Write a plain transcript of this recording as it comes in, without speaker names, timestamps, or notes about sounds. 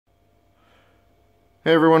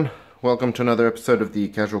Hey everyone, welcome to another episode of the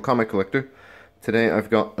Casual Comic Collector. Today I've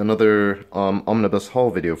got another Omnibus Haul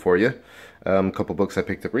video for you. A couple books I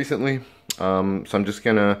picked up recently, so I'm just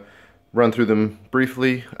gonna run through them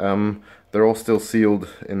briefly. They're all still sealed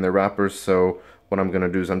in their wrappers, so what I'm gonna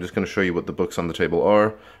do is I'm just gonna show you what the books on the table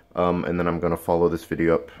are, and then I'm gonna follow this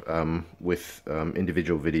video up with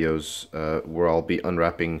individual videos where I'll be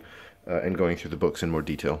unwrapping and going through the books in more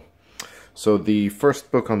detail. So the first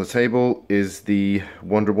book on the table is the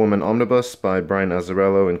Wonder Woman Omnibus by Brian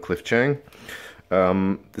Azzarello and Cliff Chiang.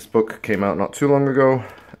 This book came out not too long ago,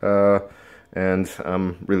 and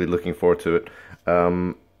I'm really looking forward to it.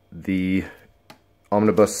 The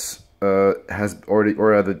Omnibus has already,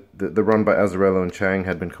 or the run by Azzarello and Chiang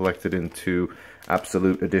had been collected into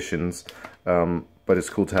absolute editions, but it's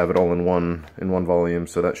cool to have it all in one volume.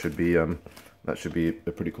 So that should be a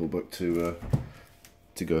pretty cool book to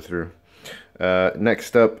go through.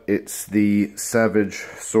 Next up, it's the Savage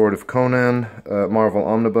Sword of Conan Marvel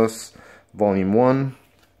Omnibus Volume 1.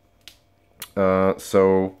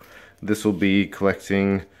 So this will be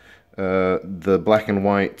collecting the black and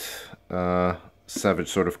white Savage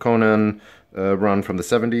Sword of Conan run from the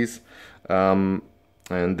 70s.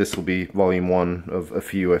 And this will be Volume 1 of a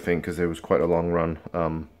few, I think, because it was quite a long run.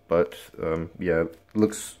 Yeah, it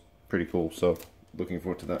looks pretty cool, so looking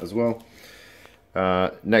forward to that as well.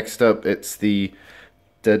 Next up, it's the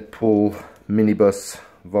Deadpool Minibus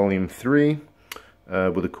Volume 3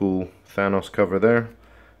 with a cool Thanos cover there.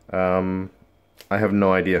 I have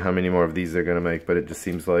no idea how many more of these they're going to make, but it just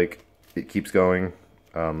seems like it keeps going.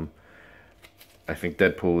 I think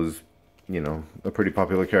Deadpool is, you know, a pretty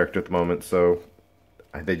popular character at the moment, so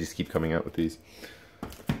they just keep coming out with these.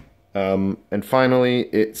 And finally,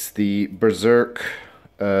 it's the Berserk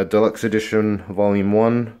Deluxe Edition Volume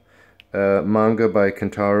 1. Manga by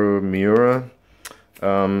Kentaro Miura.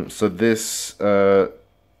 So this is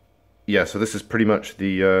pretty much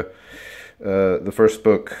the first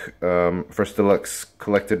book, first deluxe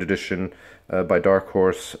collected edition by Dark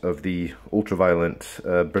Horse of the ultra-violent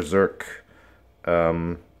Berserk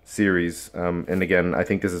series. And again, I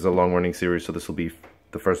think this is a long-running series, so this will be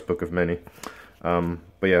the first book of many. But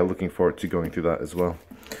yeah, looking forward to going through that as well.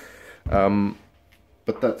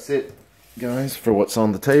 But that's it, guys, for what's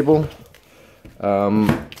on the table.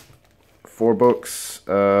 4 books.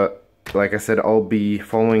 Like I said, I'll be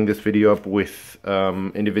following this video up with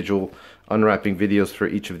individual unwrapping videos for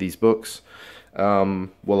each of these books. Well,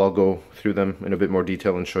 I'll go through them in a bit more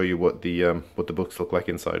detail and show you what the books look like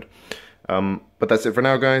inside. But that's it for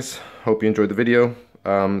now, guys. Hope you enjoyed the video.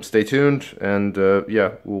 Stay tuned, and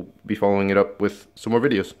yeah, we'll be following it up with some more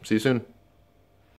videos. See you soon.